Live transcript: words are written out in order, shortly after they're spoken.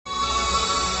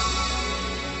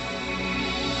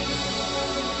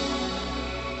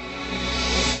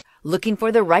Looking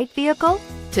for the right vehicle?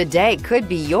 Today could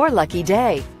be your lucky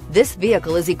day. This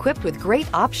vehicle is equipped with great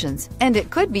options, and it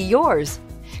could be yours.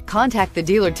 Contact the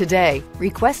dealer today,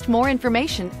 request more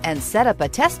information, and set up a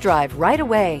test drive right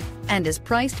away, and is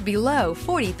priced below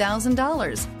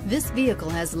 $40,000. This vehicle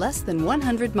has less than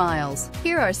 100 miles.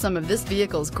 Here are some of this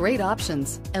vehicle's great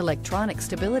options: electronic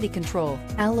stability control,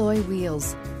 alloy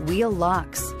wheels, wheel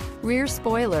locks, rear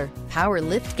spoiler, power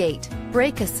liftgate,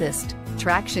 brake assist,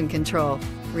 traction control,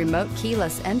 remote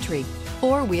keyless entry,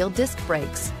 four-wheel disc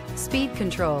brakes, speed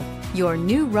control. Your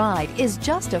new ride is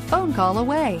just a phone call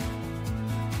away.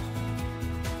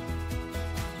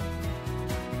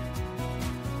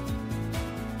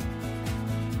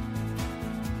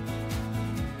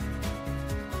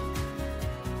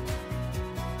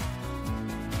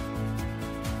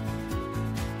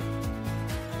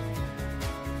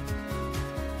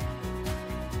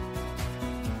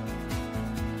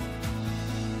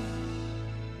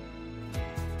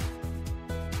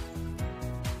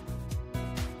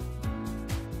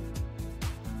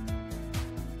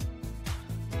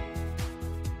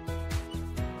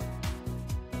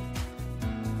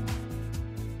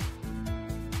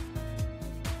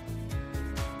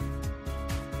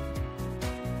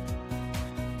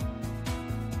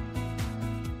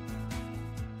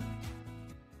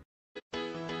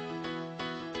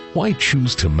 Why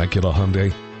choose Temecula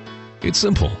Hyundai? It's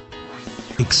simple.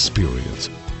 Experience.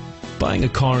 Buying a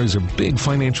car is a big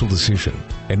financial decision,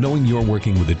 and knowing you're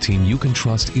working with a team you can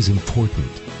trust is important.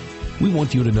 We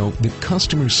want you to know that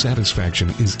customer satisfaction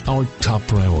is our top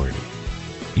priority.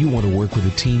 You want to work with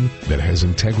a team that has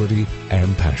integrity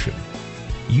and passion.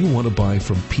 You want to buy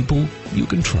from people you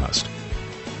can trust.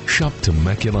 Shop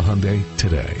Temecula Hyundai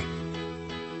today.